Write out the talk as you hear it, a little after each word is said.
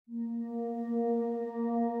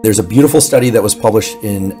There's a beautiful study that was published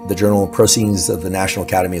in the Journal of Proceedings of the National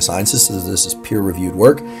Academy of Sciences. So this is peer-reviewed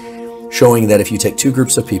work showing that if you take two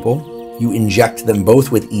groups of people, you inject them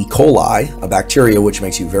both with E. coli, a bacteria which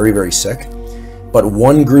makes you very, very sick. But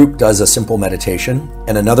one group does a simple meditation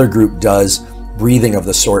and another group does breathing of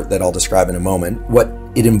the sort that I'll describe in a moment. What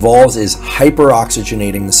it involves is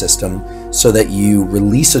hyperoxygenating the system so that you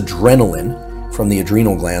release adrenaline from the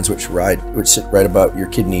adrenal glands, which sit right about your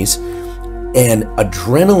kidneys. And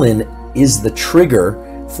adrenaline is the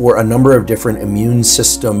trigger for a number of different immune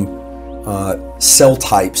system cell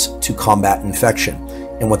types to combat infection.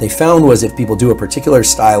 And what they found was if people do a particular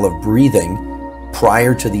style of breathing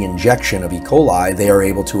prior to the injection of E. coli, they are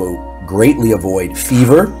able to greatly avoid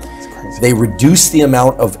fever. They reduce the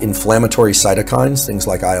amount of inflammatory cytokines, things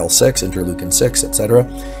like IL-6, interleukin-6, etc.,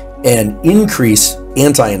 and increase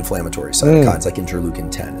anti-inflammatory cytokines like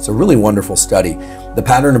interleukin-10. It's a really wonderful study. The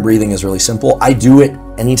pattern of breathing is really simple. I do it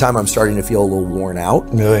anytime I'm starting to feel a little worn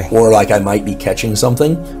out, or like I might be catching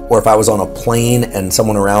something, or if I was on a plane and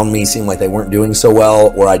someone around me seemed like they weren't doing so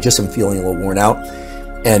well, or I just am feeling a little worn out.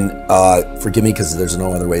 And forgive me because there's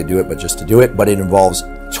no other way to do it but just to do it, but it involves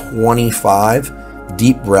 25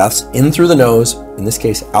 deep breaths in through the nose, in this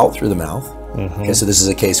case out through the mouth. Okay, so this is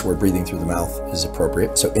a case where breathing through the mouth is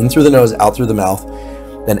appropriate. So in through the nose, out through the mouth.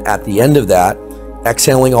 Then at the end of that,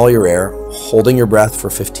 exhaling all your air, holding your breath for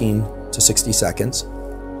 15 to 60 seconds.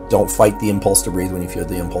 Don't fight the impulse to breathe when you feel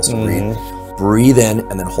the impulse to breathe. Breathe in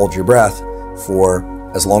and then hold your breath for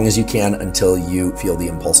as long as you can until you feel the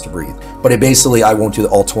impulse to breathe. But it basically, I won't do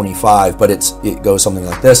all 25, but it goes something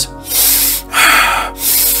like this.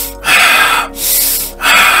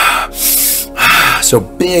 So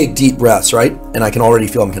big, deep breaths, right? And I can already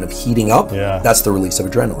feel I'm kind of heating up. Yeah. That's the release of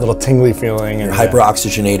adrenaline. A little tingly feeling. You're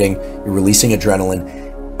hyperoxygenating, you're releasing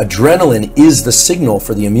adrenaline. Adrenaline is the signal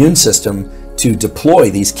for the immune system to deploy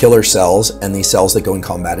these killer cells and these cells that go and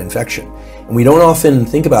combat infection. And we don't often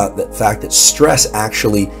think about the fact that stress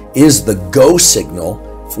actually is the go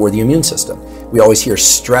signal for the immune system. We always hear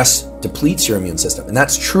stress depletes your immune system. And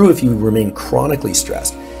that's true if you remain chronically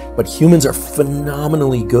stressed. But humans are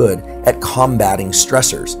phenomenally good at combating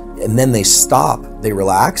stressors. And then they stop, they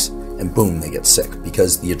relax, and boom, they get sick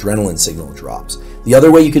because the adrenaline signal drops. The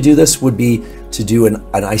other way you could do this would be to do an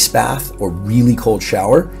ice bath or really cold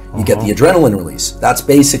shower. You get the adrenaline release. That's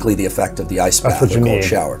basically the effect of the ice bath or cold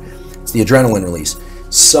shower. It's the adrenaline release.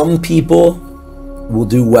 Some people will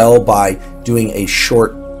do well by doing a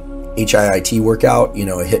short HIIT workout,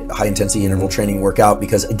 a high intensity interval training workout,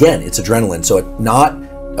 because again, it's adrenaline. So it's not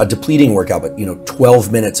a depleting workout, but 12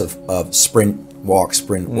 minutes of sprint, walk.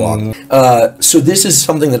 So this is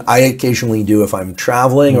something that I occasionally do if I'm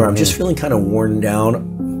traveling or I'm just feeling kind of worn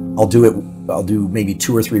down. I'll do maybe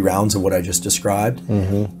 2 or 3 rounds of what I just described.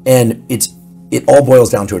 And it all boils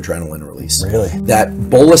down to adrenaline release. Really? That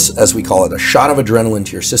bolus, as we call it, a shot of adrenaline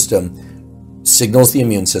to your system signals the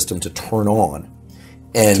immune system to turn on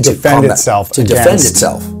and to defend itself. To defend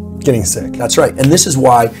itself. Getting sick. That's right. And this is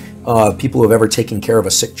why people who have ever taken care of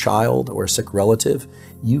a sick child or a sick relative,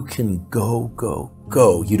 you can go.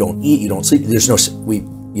 You don't eat, you don't sleep. There's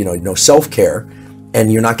no self-care,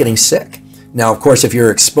 and you're not getting sick. Now, of course, if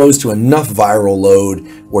you're exposed to enough viral load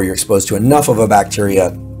or you're exposed to enough of a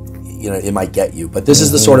bacteria, it might get you. But this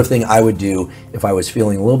is the sort of thing I would do if I was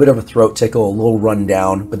feeling a little bit of a throat tickle, a little run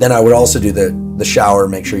down. But then I would also do the shower,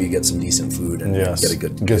 make sure you get some decent food and get a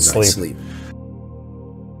good night's sleep.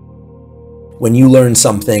 When you learn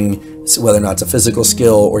something, whether or not it's a physical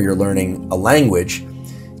skill or you're learning a language,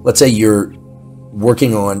 let's say you're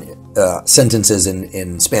working on sentences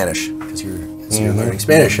in Spanish, because you're learning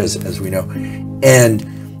Spanish, as we know, and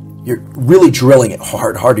you're really drilling it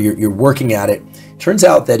harder, you're working at it. Turns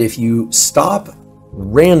out that if you stop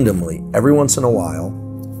randomly every once in a while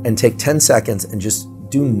and take 10 seconds and just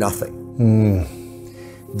do nothing,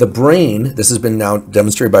 the brain, this has been now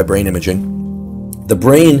demonstrated by brain imaging, the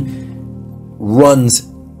brain runs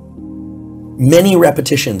many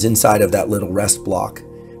repetitions inside of that little rest block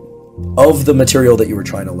of the material that you were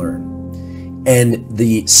trying to learn. And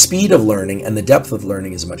the speed of learning and the depth of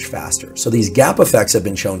learning is much faster. So these gap effects have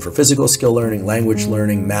been shown for physical skill learning, language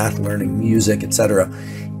learning, math learning, music, etc.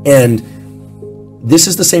 And this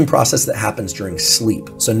is the same process that happens during sleep.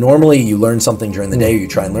 So normally you learn something during the day, or you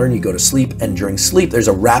try and learn, you go to sleep, and during sleep there's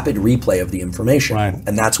a rapid replay of the information. Right.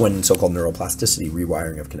 And that's when so-called neuroplasticity,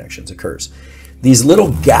 rewiring of connections, occurs. These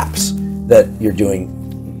little gaps that you're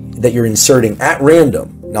doing, that you're inserting at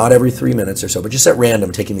random, not every 3 minutes or so, but just at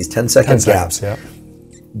random, taking these 10-second gaps,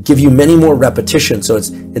 give you many more repetitions. So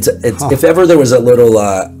it's if ever there was a little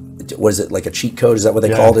was it like a cheat code? Is that what they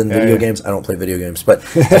Yeah, called it in video yeah. games? I don't play video games, but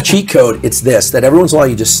a cheat code, it's this, that every once in a while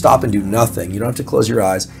you just stop and do nothing. You don't have to close your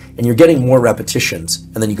eyes, and you're getting more repetitions,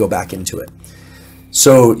 and then you go back into it.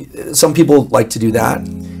 So some people like to do that.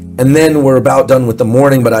 And then we're about done with the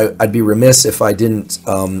morning, but I'd be remiss if I didn't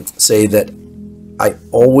say that I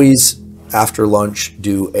always, after lunch,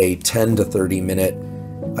 do a 10 to 30 minute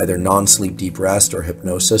either non-sleep deep rest or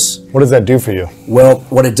hypnosis. What does that do for you? Well,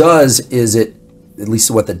 what it does is at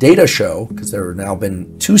least what the data show, because there have now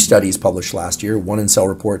been 2 studies published last year, one in Cell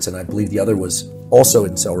Reports, and I believe the other was also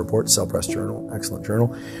in Cell Reports, Cell Press Journal, excellent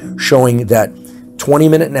journal, showing that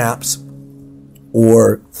 20-minute naps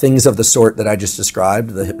or things of the sort that I just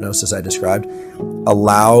described, the hypnosis I described,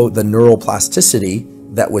 allow the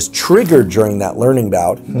neuroplasticity that was triggered during that learning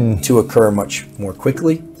bout to occur much more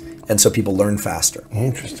quickly. And so people learn faster.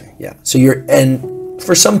 Interesting. Yeah. So and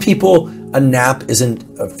for some people, a nap isn't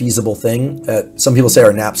a feasible thing. Some people say,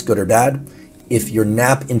 are naps good or bad? If your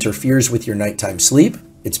nap interferes with your nighttime sleep,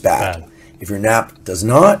 it's bad. If your nap does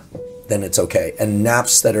not, then it's okay. And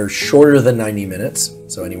naps that are shorter than 90 minutes,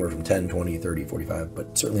 so anywhere from 10, 20, 30, 45,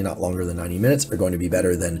 but certainly not longer than 90 minutes, are going to be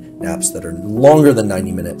better than naps that are longer than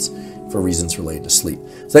 90 minutes for reasons related to sleep.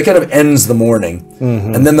 So that kind of ends the morning.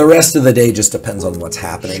 And then the rest of the day just depends on what's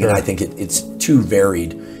happening. And I think it's too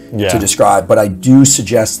varied to describe, but I do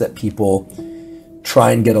suggest that people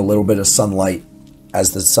try and get a little bit of sunlight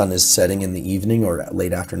as the sun is setting in the evening or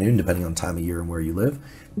late afternoon, depending on time of year and where you live.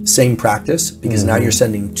 Same practice, because now you're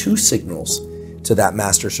sending 2 signals to that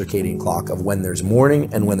master circadian clock of when there's morning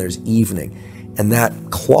and when there's evening. And that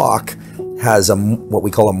clock has what we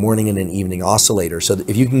call a morning and an evening oscillator. So that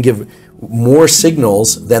if you can give more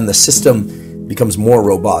signals, then the system becomes more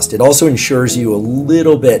robust. It also ensures you a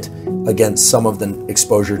little bit against some of the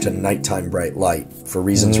exposure to nighttime bright light for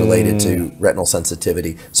reasons related to retinal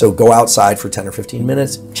sensitivity. So go outside for 10 or 15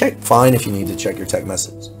 minutes. Check, fine if you need to check your text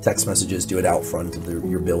messages, do it out front of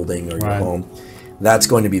your building or your home. That's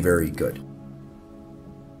going to be very good.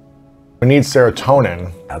 We need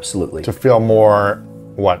serotonin. Absolutely. To feel more,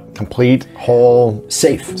 complete, whole,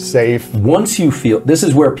 safe. Once you feel, this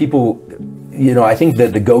is where people, I think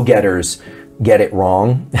that the go-getters get it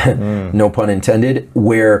wrong, no pun intended,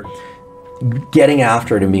 where getting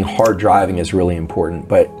after it and being hard driving is really important.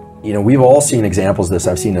 But, we've all seen examples of this.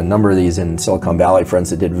 I've seen a number of these in Silicon Valley,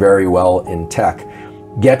 friends that did very well in tech,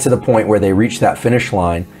 get to the point where they reach that finish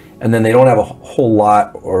line and then they don't have a whole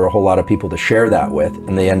lot of people to share that with,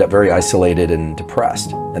 and they end up very isolated and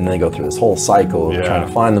depressed. And then they go through this whole cycle of trying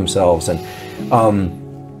to find themselves. And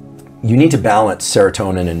you need to balance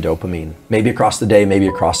serotonin and dopamine, maybe across the day, maybe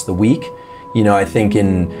across the week. I think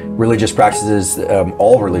in religious practices,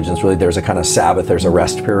 all religions really, there's a kind of Sabbath, there's a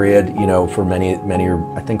rest period, for many,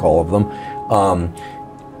 or I think all of them.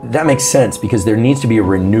 That makes sense because there needs to be a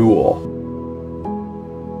renewal